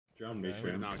Drone me, We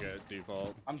did not get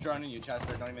default. I'm droning you,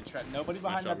 Chester. Don't even try. Nobody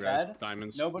behind Nice that job, guys. bed.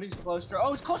 Diamonds. Nobody's close to.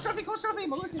 Oh, it's close trophy,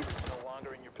 Melissa. No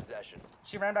longer in your possession.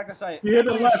 She ran back to site. You hit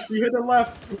the left. You hit the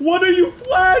left. What are you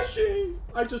flashing?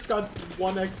 I just got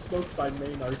 1x smoked by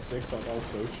main R6 on all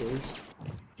socials.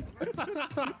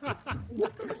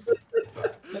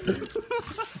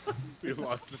 We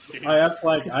lost this game. I have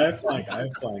flank.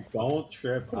 Don't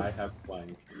trip. I have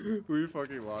flank. We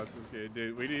fucking lost this game,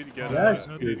 dude. We need to get. Yes,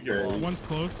 we need to get dude. One's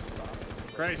close.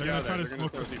 Christ, They're yeah, gonna try to they're gonna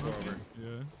smoke throw the people smoke. over.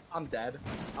 Yeah. I'm dead.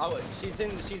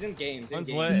 She's in games. One's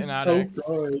in lit games. and She's out so of.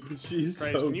 good. She's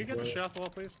Christ, so can you get the good. shuffle,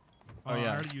 please? Oh, yeah. I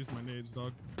already used my nades,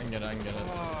 dog. I can get it. I can get it.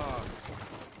 Oh.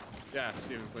 Yeah,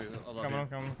 Steven, please. I love Come you. on,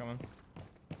 come on, come on.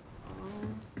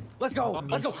 Let's go.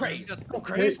 Let's go, Craze. Go,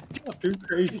 Craze. Dude,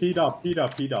 Craze, heat up.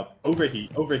 Overheat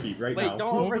right Wait, now.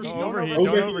 don't overheat. Don't Don't overheat,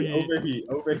 overheat. don't overheat.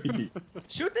 Overheat.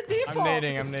 Shoot the default.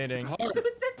 I'm nading. Shoot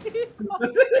the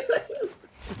default.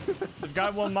 We've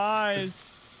got one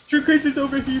mice. True Craze is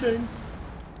overheating.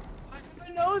 I have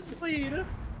a nosebleed.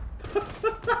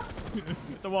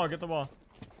 Get the wall, get the wall.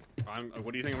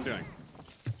 What do you think I'm doing?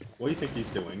 What do you think he's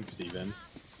doing, Steven?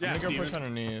 Yeah, I'm gonna go Steven. push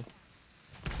underneath.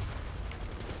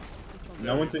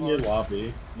 No one's in your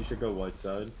lobby. You should go white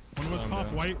side. One was I'm top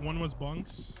dead. white, one was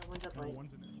bunks. One's up No, white.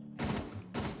 one's in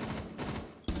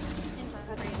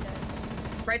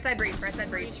Right side breach, right side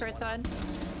breach. Right side.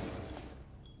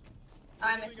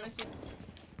 I missed my seat.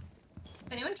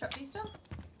 Anyone trophy still?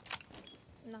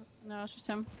 No, it's just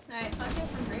him. Alright, fuck it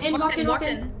from breach. In, walk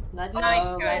in. Let's Nice,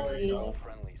 go. guys. All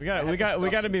friendlies. We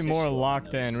gotta be more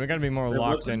locked in. We gotta be more There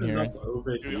locked in wasn't here. enough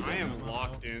overheating. Dude, I am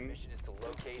locked in. Mission is to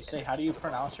locate. You say, how do you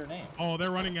pronounce your name? Oh,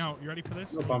 they're running out. You ready for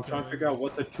this? No, but I'm trying to figure out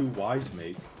what the two Ys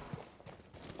make.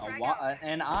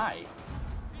 An I.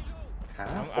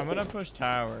 I'm gonna push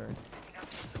tower.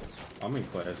 I'm in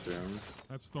classroom.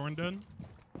 That's Thornden.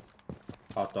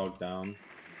 Hot dog down.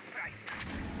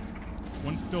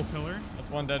 One's still pillar. That's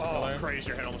one dead Oh, pillar. crazy!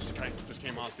 Your head almost just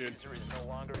came off, dude. Diffuser is no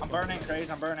longer I'm burning, Craze.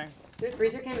 I'm burning. Dude,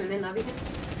 freezer cam in main lobby.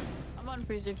 I'm on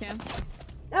freezer cam.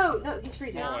 No, he's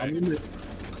freezer. Hallway. I'm in the...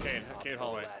 Kate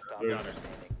hallway. Last Got her.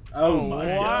 Oh my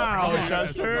god. Wow, God.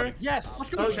 Chester. Yes. Let's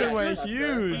go, Chester went Chester.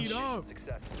 huge. Speed up.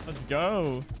 successful. Let's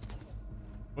go.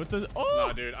 What the? Oh.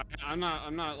 Nah, dude. I'm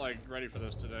not like ready for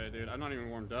this today, dude. I'm not even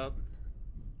warmed up.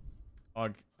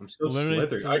 Dog. I'm still Literally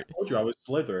slithering. I told you I was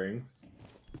slithering.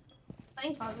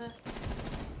 Playing closet.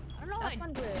 I don't know, like,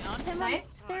 on him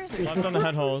Nice. upstairs. Locked on the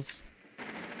head holes.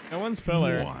 No one's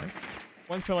pillar. What?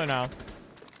 One's pillar now.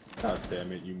 God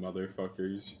damn it, you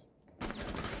motherfuckers.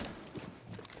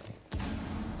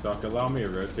 Doc, allow me to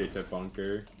rotate that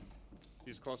bunker.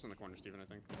 He's close in the corner, Steven, I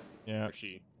think. Yeah. Or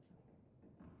she.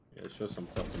 Yeah, show some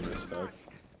fucking respect.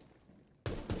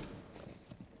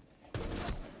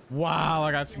 Wow,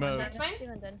 I got smoked. That's fine.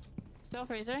 Still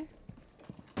freezer.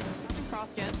 Nothing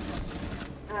cross yet.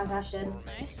 Ah, that's it.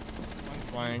 Nice.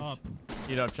 Flanked. Up.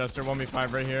 Heat up, Chester.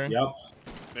 1v5 right here. Yep.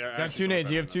 They're You got actually two nades.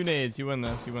 so You have two nades. You win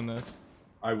this. You win this.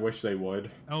 I wish they would.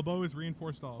 Elbow is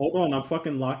reinforced off. Hold on, I'm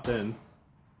fucking locked in.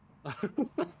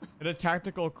 Hit a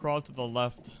tactical crawl to the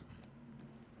left.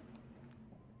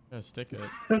 Yeah, stick it.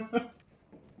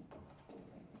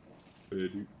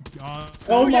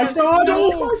 Oh my yes, god!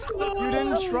 no! Oh my god! You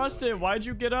didn't trust it. Why'd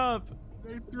you get up?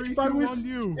 Hey, 3, If I 2 was, on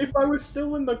you. if I was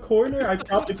still in the corner, I'd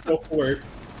probably go for it.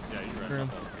 Yeah, you're True. right.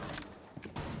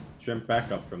 Jump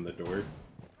back up from the door.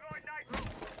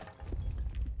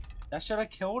 That should have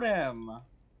killed him.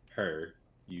 Her,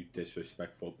 you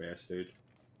disrespectful bastard.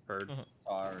 Heard.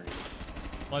 Sorry.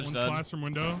 Ledge One dead. classroom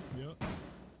window. Yep.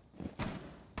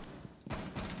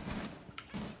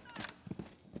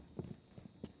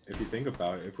 If you think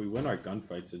about it, if we win our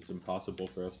gunfights, it's impossible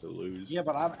for us to lose. Yeah,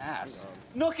 but I'm ass.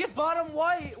 Nook is bottom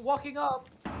white, walking up.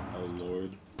 Oh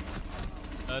lord.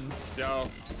 Dead. Yo.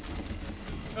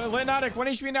 Lit Nautic. 1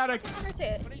 HP Nautic.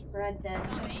 Red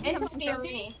dead. Into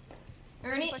me.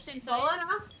 Ernie, Pushed inside. follow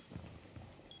now.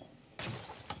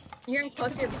 You're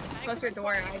closer to your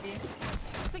door, Ivy.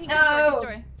 No.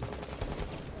 No.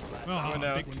 Oh,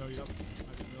 Window. big window, yep.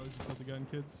 I didn't realize you put the gun,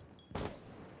 kids. I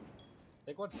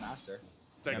think what's master?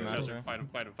 Take him, Yeah, Chester. master. Fight him,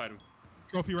 fight him, fight him.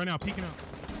 Trophy right now, peeking out.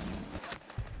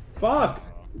 Fuck!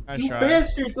 Nice You try.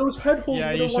 bastard! Those head holes Yeah,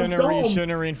 would've you shouldn't went have. You dumb.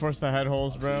 shouldn't have reinforced the head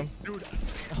holes, bro. Dude,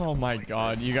 Oh my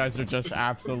god, you guys are just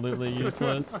absolutely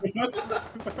useless.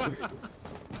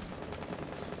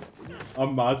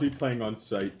 I'm Mozzie playing on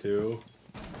site too.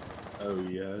 Oh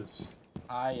yes.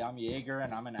 Hi, I'm Jaeger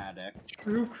and I'm an addict.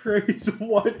 True Craze,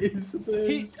 what is Dude,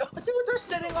 this? they're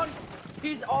sitting on.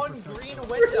 He's on green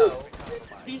window.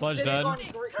 He's Sludge sitting dead. on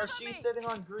green, or she's sitting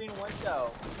on green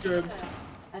window. Good.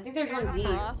 I think they're doing Z.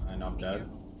 And I'm dead.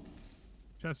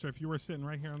 Chester, if you were sitting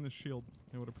right here on this shield,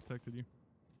 it would have protected you.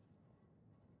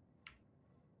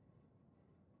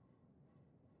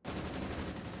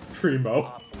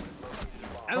 Primo.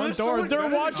 Front door. They're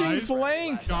watching Guys.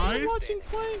 flanks. Guys. They're watching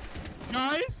flanks.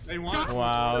 Guys! They want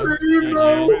Wow.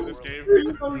 Primo. win this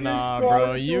game. Nah,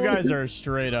 bro. You guys are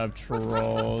straight up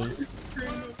trolls. I'm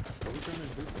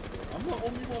the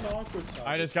only one Aqua side.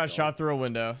 I just got shot through a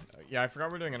window. Yeah, I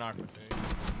forgot we're doing an aqua team.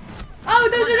 Oh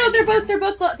no! They're both in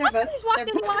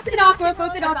aqua.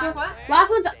 Both in aqua. Aqua?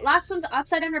 Last one's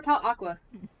upside down repel aqua.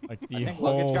 Like I the think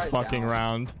whole luggage guy's fucking down.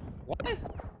 round. What?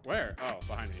 Where? Oh,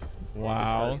 behind me.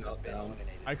 Wow. Eliminated.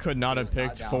 I could not have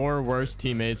picked down. 4 worse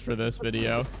teammates for this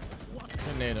video. I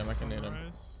can nade him. I can nade him.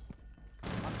 Sunrise.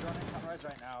 I'm droning sunrise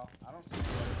right now. I don't see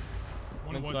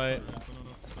One In was sight. sunrise, I don't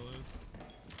know if it still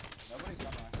is. nobody's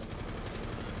sunrise.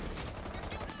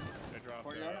 They dropped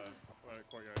Courtyard?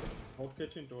 courtyard. Hold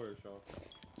kitchen door, Shawk.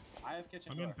 I have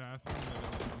kitchen I'm door. in bathroom. I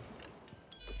don't know.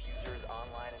 Diffuser is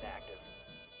online and active.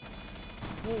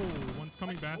 Whoa, one's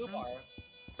coming Blue bathroom. bar.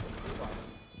 Blue bar.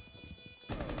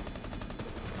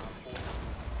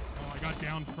 Oh, I got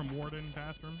down from warden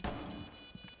bathroom.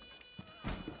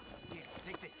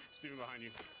 Steven behind you.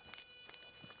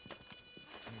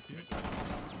 Thank you.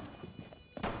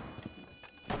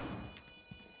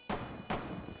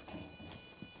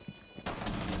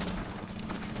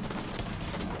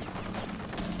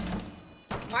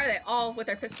 Why are they all with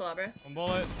their pistol out, bro? One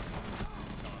bullet.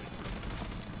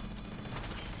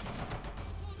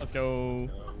 Let's go.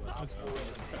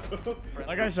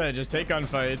 Like I said, just take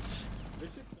gunfights.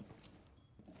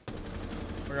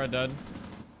 We got dead.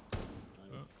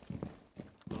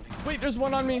 Wait, there's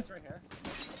one on me. It's right here.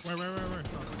 Where?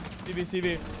 CV,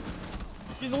 CV.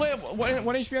 He's lit. 1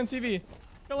 HP on CV.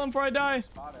 Kill him before I die.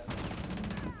 Spot it.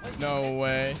 Wait, No you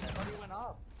way. I thought he went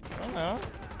up. I don't know.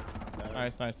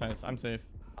 Nice, nice, nice. I'm safe.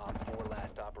 Op 4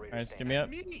 last operator Nice. Give standing. me up.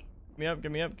 Give me up.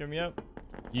 Give me up. Give me up.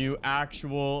 You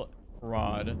actual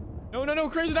fraud. No,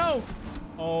 Crazy, no.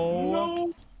 Oh.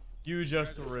 No. You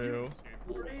just threw.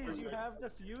 Please, you have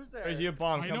diffuser. Crazy, a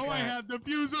bomb. I Come know I plant. have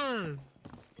diffuser.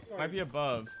 Might be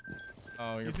above.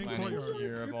 Oh, you're He's in planning courtyard.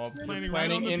 here of all. Planning You're right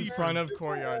planning on the in beeper. front of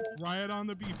courtyard. Riot on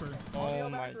the beeper. Oh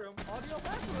my. Bathroom. Audio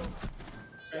bathroom.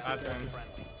 Bathroom.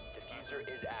 Friendly. Diffuser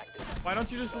is active. Why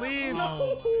don't you just leave?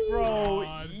 Oh, Bro,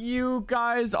 God. you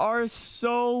guys are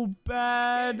so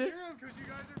bad.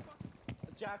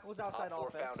 Jack was outside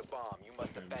Op 4 found office. a bomb. You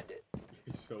must defend it.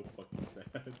 He's so fucking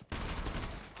bad.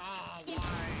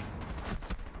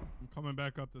 I'm coming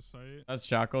back up the site. That's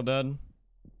Shackle dead.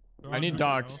 They're I on need the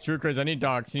docs. hill. True Craze, I need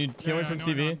docs. Can you heal me Yeah, from I know,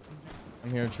 TV? I know.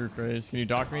 I'm here, True Craze. Can you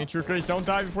dock me? True Craze, don't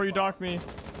die before you dock me.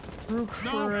 True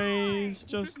Craze,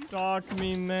 just dock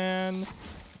me, man.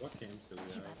 What games do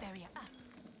we have?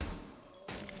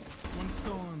 One's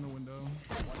still in the window.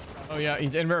 Oh yeah,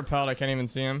 he's invert pellet. I can't even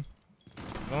see him.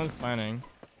 No one's planning.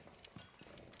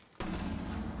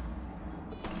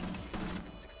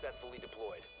 Successfully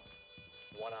deployed.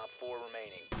 1 Op 4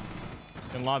 remaining.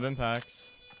 Can lob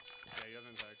impacts. Yeah, he has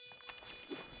impacts.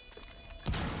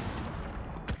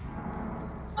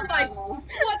 Oh my! What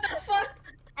the fuck?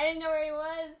 I didn't know where he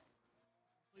was.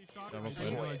 Double I clip.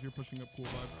 didn't realize you're pushing up cool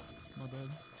vibes. My bad.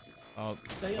 Oh,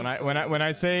 when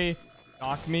I say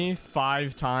dock me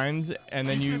 5 times and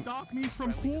then You you, said dock me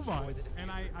from cool vibes, and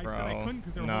I said I bro, couldn't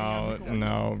because they were no, holding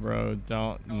no, bro,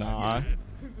 don't,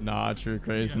 nah, True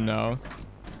Craze, no.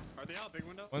 Are they out big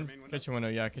window? One's Main window? kitchen window,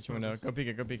 yeah, kitchen window. Go peek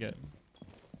it, go peek it.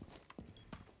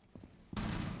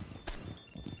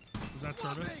 Is that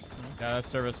service? Nice. Yeah, that's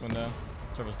service window,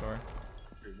 service door.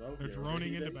 Primo, They're you're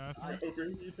droning into overheating. bathroom. You're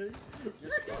overheating.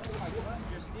 You're stealing my clip.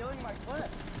 You're stealing my clip.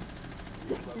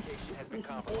 Location has been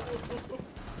compromised.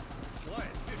 What?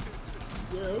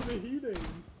 You're overheating.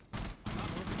 I'm not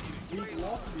overheating. We've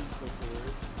lost these before.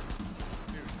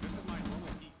 Dude, this is my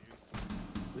normal heat,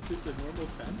 dude. This is the normal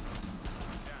temp.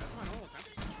 Yeah, that's my normal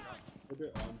temperature. Look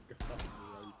at God,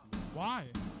 right. Why?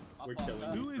 We're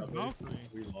killing Who each is other. Valkyrie?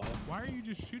 We lost. Why are you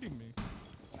just shooting me?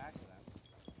 It's an accident.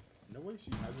 No way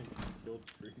she hasn't killed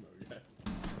Primo yet.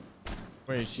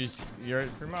 Wait, you're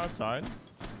from outside?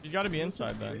 She's gotta be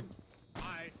inside then.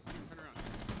 Hi. Steven, turn around.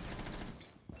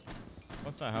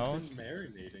 What the hell? She's been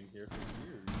marinating here for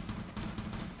years.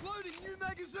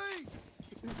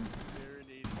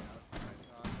 Marinating outside.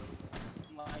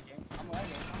 I'm lagging. I'm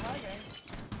lagging.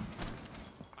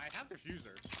 I have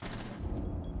diffuser.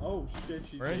 Oh shit,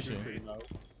 she's Where is taking she? Primo.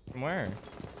 From where?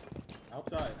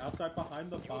 Outside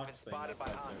behind the You have been box thing. spotted by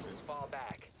outside hostiles. Fall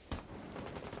back.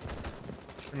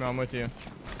 Primo, I'm with you.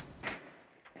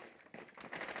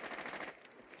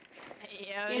 He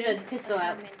has a pistol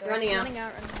out. Running out.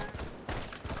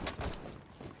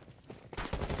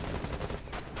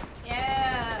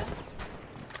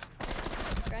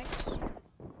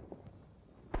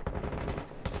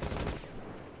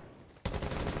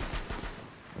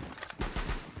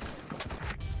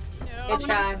 Good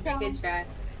try. Good try.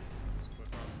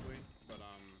 Split probably, but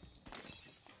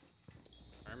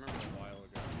I remember a while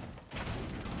ago.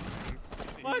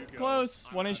 What? Close.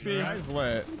 1 HP. Guy's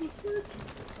lit.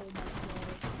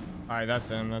 Alright, that's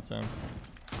him. That's him.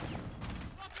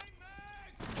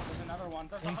 There's another one.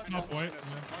 There's One another stop one. white.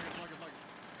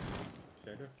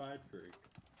 Certified freak.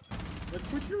 The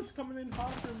Twitcher's coming in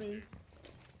hot for me.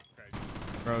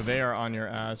 Bro, they are on your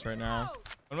ass right now.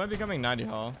 When am I becoming 90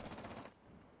 hull?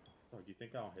 Oh, do you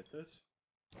think I'll hit this?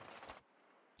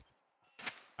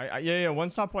 Yeah, one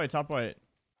top white, top white.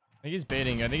 I think he's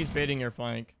baiting. I think he's baiting your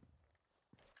flank.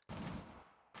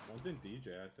 One's in DJ,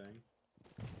 I think.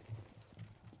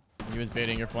 He was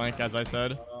baiting your flank, as I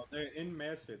said. They're in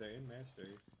master. They're in master.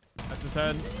 That's his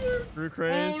head. Brew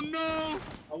craze. Oh no!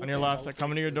 On your left,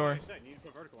 coming to your door. You need to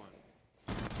put vertical on.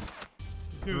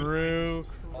 Dude. Brew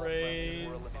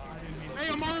craze. Hey,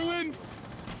 I'm Marlin!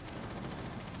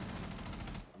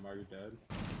 I'm already dead.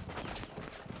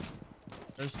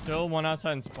 There's still one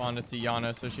outside and spawn. It's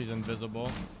Iana, so she's invisible.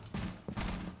 What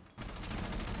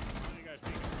do you guys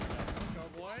think? Go,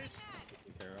 boys.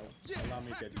 Carol, allow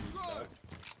me to get used up.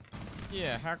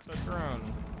 Yeah, hack the drone.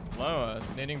 Below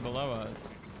us, nading below us.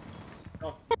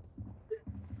 Oh,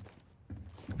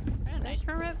 Nice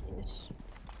room rip.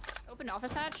 Open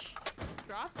office hatch.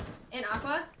 Drop. In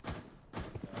Aqua.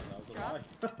 that was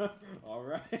a lie.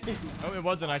 Alright. Oh, it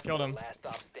wasn't. I killed him. Last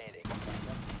stop standing.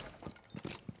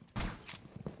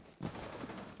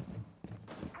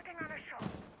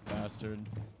 Bastard.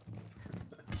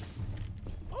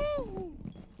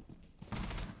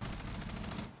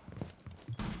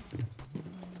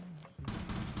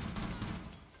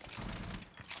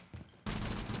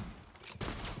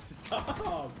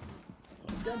 Stop!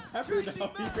 I'm getting peppered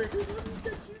out here.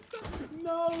 Get you stuff.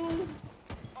 No!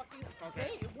 Fucking. Okay.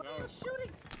 Hey, what are you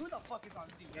shooting? Who the fuck is on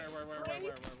scene? Where?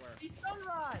 He's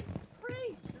sunrise.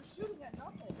 Free. You're shooting at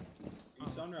nothing.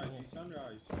 He's sunrise. He's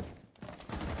sunrise.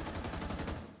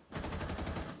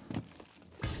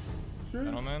 Shoot.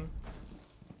 Gentlemen.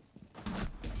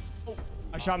 Oh,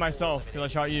 I shot myself because I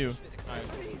shot you. Nice.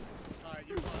 Alright,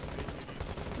 you lost me.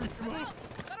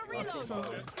 Gotta reload. So Nah,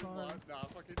 sorry.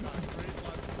 fucking not. Great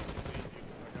loss.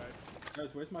 Guys,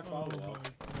 where's my Oh follow my up? god.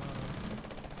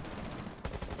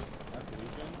 That's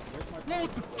Legion. Where's my No!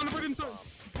 follow-up? On the right inside!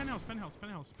 Penthouse, penthouse,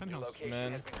 penthouse, Your penthouse. location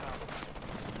Man. has been compromised.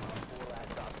 Op 4 last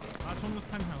stop standing. Last one was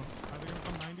penthouse. Either gonna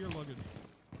come 90 or luggage.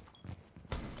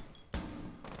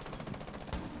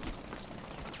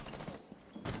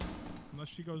 Unless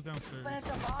she goes downstairs. Plant a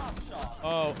bomb, Shawk.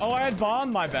 Oh, I had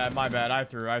bomb. My bad. I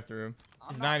threw.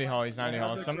 He's 90 hull. He's 90 I hull.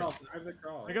 have the Some crawl, I have the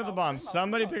crawl. pick up the bomb.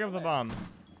 Somebody pick up the bomb.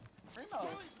 Primo,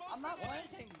 I'm not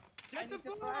planting. I need to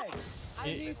frag. I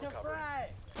He- need to frag.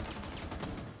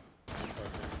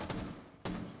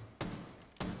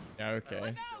 Yeah,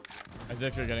 okay. As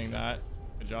if you're getting that.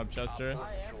 Good job, Chester.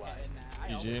 I am getting that. I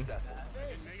GG. almost got that.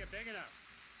 Make it big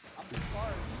enough. I'm too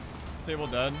large. Table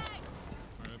dead.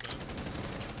 Alright, bet.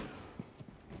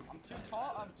 I'm too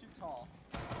tall. I'm too tall.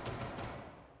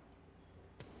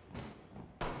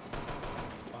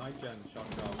 Behind Jen, shot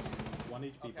down. 1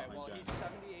 HP Okay, behind well, Jen. he's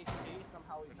 70 HP.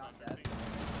 Somehow he's not dead.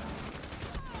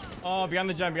 Oh, beyond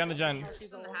the gen.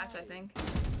 She's On the alive. hatch, I think.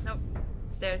 Nope.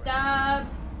 Stairs. Sub.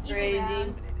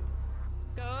 Crazy.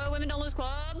 Go, women don't lose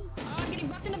club. Oh, I'm getting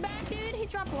bucked in the back, dude. He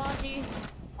dropped Logi.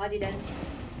 Logi dead.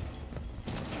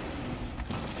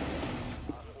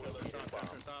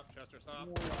 Chester, stop.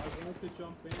 No, I wanted to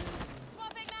jump in.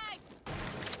 Swapping mags.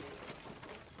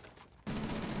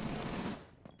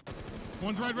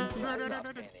 One's right. Last stop Nice. standing.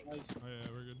 Oh yeah,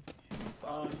 we're good.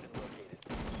 Bomb has been located.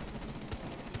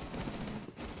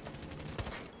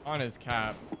 On his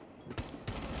cap.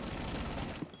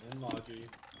 In Logi.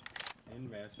 In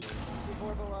Master.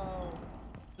 C4 below.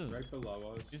 This is, Right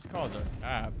below us. these calls are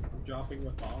cap. I'm dropping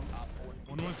with bomb.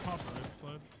 One was top right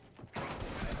slide.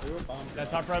 Do a bomb. Yeah,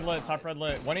 top red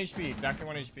lit. 1 HP. Exactly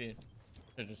 1 HP.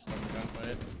 Should've just stuck the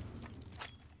gunfight.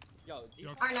 Yo,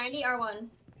 Yo, R90, R1.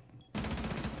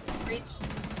 Reach.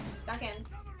 Back in.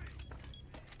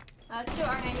 That's 2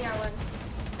 R90, R1.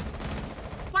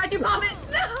 Why'd you bomb it?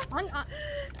 No.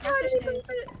 Why did you bomb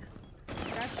it?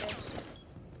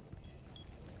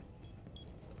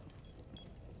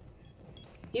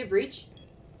 You breach?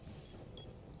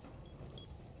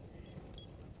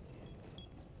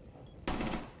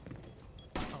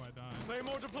 how I died.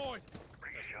 Claymore deployed.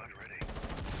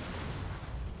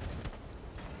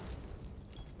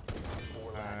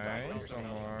 Nice. One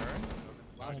more.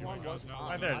 last one was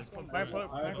Right there. Just plant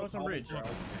close on breach.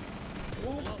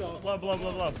 What the?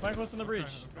 Blow. Plant close on the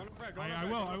breach. I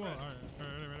will. Alright,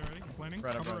 ready? I'm planning.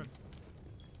 Red, Cover red. red.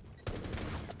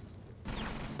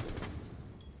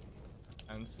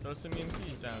 And throw some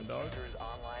EMPs down, dog. User is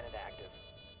online and active.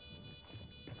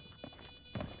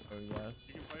 Oh yes.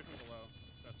 You can play from below.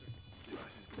 Chester.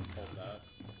 Hold that.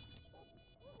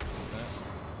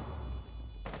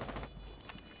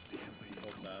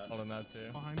 Hold that. Holding that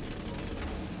too. Behind you.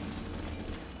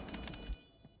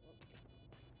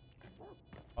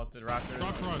 Halted Raptors.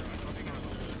 Rock run.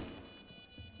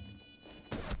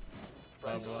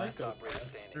 Friendly Blah, last blah. operator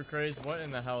standing. Drew Craze, what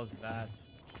in the hell is that?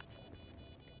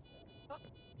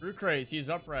 Drew Craze, he's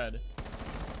up red.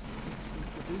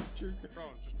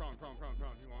 Prone, just prone.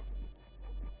 You want?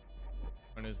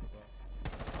 When is the book?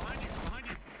 Behind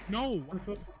you. No.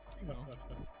 No.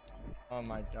 Oh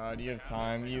my god, you have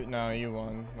time. You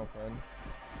won. Well played.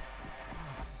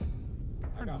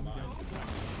 I got mine.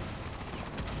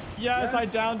 Yes, I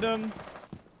downed him.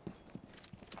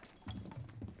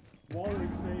 Wall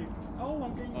is safe. Oh,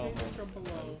 I'm getting Oh, damage boy. from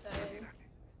below.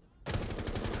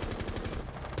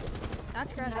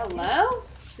 That's great. Hello?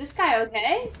 Is this guy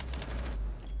okay?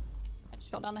 I just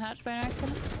fell down the hatch by an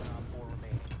accident. 1 Op 4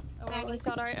 remaining. Oh, well, Nice.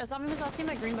 God, alright. Zombie was all see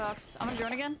my green box. I'm gonna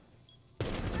drone again.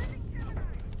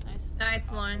 Nice. Nice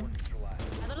one.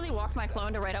 Neutralized. I literally walked my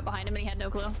clone to right up behind him and he had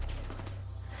no clue.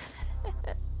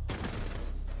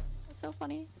 That's so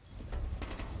funny.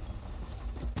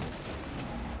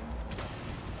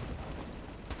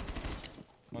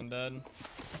 One dead.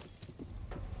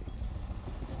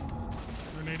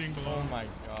 Grenading below. Oh my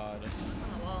god.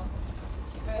 On the wall.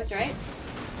 That's right.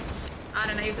 I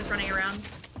don't know, he was just running around.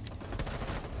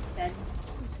 Dead.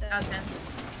 That was him.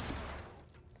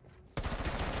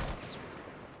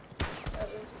 Oh,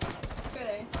 oops. Through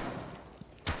there.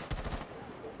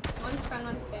 One's front,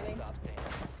 one's standing. Stop standing.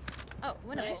 Oh,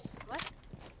 window. Nice. What?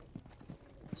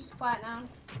 Just flat now.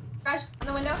 Crash in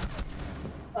the window.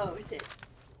 Oh, shit.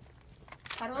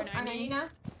 Petals are 90. 90 now.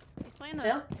 He's playing those.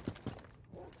 Bill?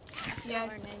 Yeah.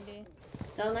 R90.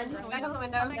 Still 90? Back on the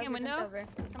window. Coming in window.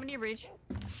 Coming to your breach.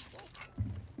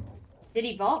 Did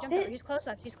he vault Jumped over. it? He's close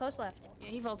left. He's close left. Yeah,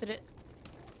 he vaulted it.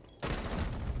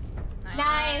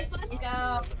 Nice, let's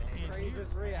go.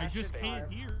 Craziest I reaction just can't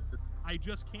time. hear. I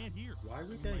just can't hear. Why are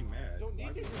we getting mad?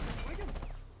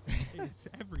 It's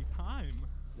every time.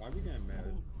 Why are we getting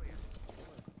mad?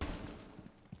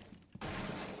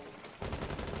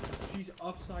 She's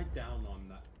upside down on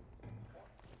that.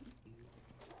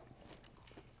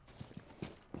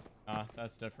 Ah,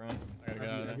 that's different. I gotta get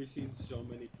out Have of you there. ever seen so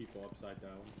many people upside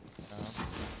down? No.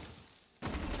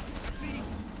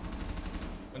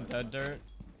 One dead dirt.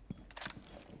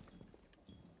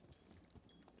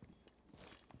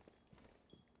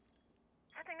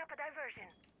 Setting up a diversion.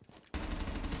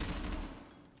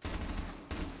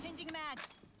 Changing mag.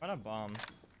 What a bomb.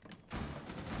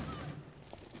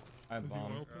 I Is he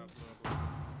bomb. low?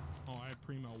 Oh, I had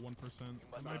primo 1%.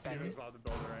 I might be good. about to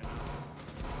build it right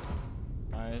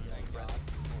now. Nice.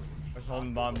 Just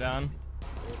holding bomb down.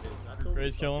 That's what we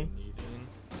Graze kill him. fucking need.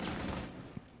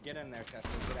 Get in there, Chester.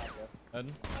 Get active.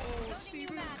 Dead. Loading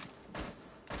new mag.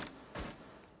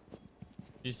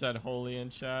 She said holy in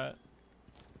chat.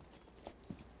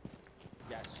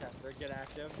 Yes, Chester. Get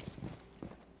active.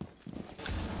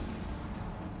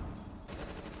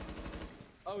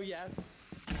 Oh, yes.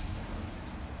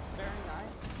 Very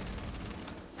nice.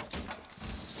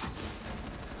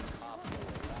 Op 4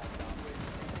 last operator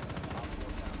standing. Op 4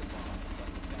 found the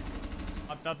bomb.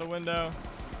 Hopped out the window.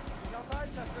 She's outside,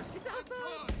 Chester. She's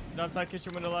outside. Outside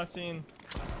kitchen window last scene.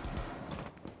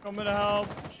 Coming to help.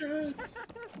 Shit.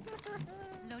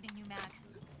 Loading new mag.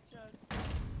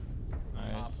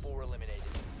 Op Nice. 4 eliminated.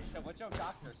 Yeah, what's your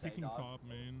doctor say, Picking dog? top,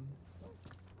 man.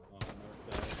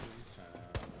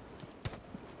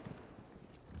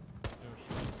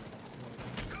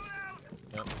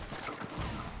 Yep.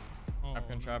 Oh, Trap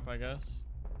can no. trap, I guess.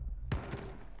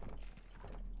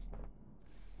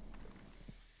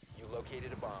 You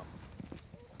located a bomb.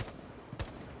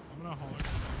 I'm gonna holler.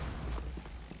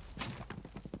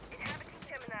 Inhabiting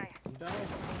Gemini. I'm down.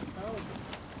 Help.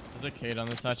 There's a Kate on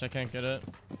this hatch. I can't get it.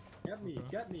 Get me,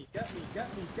 get me, get me,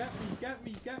 get me, get me, get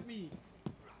me, get me.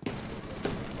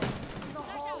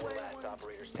 Last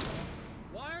operator standing.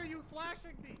 Why are you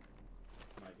flashing me?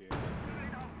 Right here.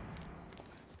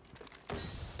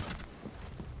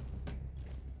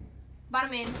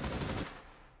 Bottom in.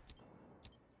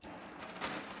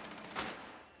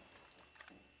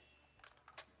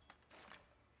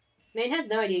 Man has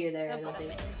no idea you're there, I don't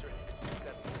think.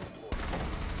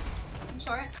 I'm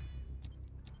short.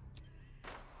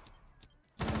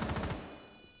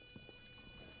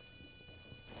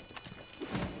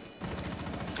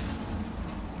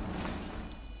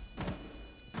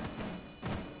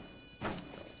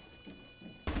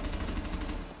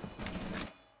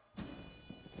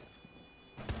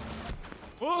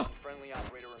 Oh, Friendly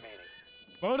operator remaining.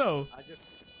 Moto.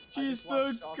 She's the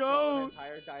watched Shawk draw an goat.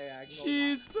 entire diagonal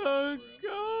She's line the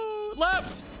goat.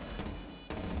 Left.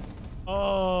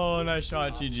 Oh, nice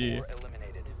shot, GG.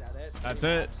 Eliminated. Is that it? That's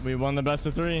it. We won the best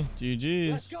of 3. Let's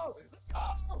GG's. go.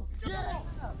 Oh, yeah.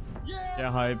 Yeah. Get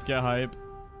hype. Get hype.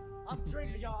 I'm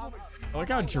drinking, y'all. Look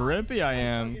how drippy I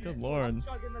am. Good lord. I'm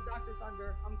chugging the Dr.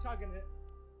 Thunder. I'm chugging it.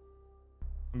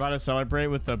 I'm about to celebrate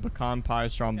with the pecan pie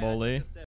stromboli.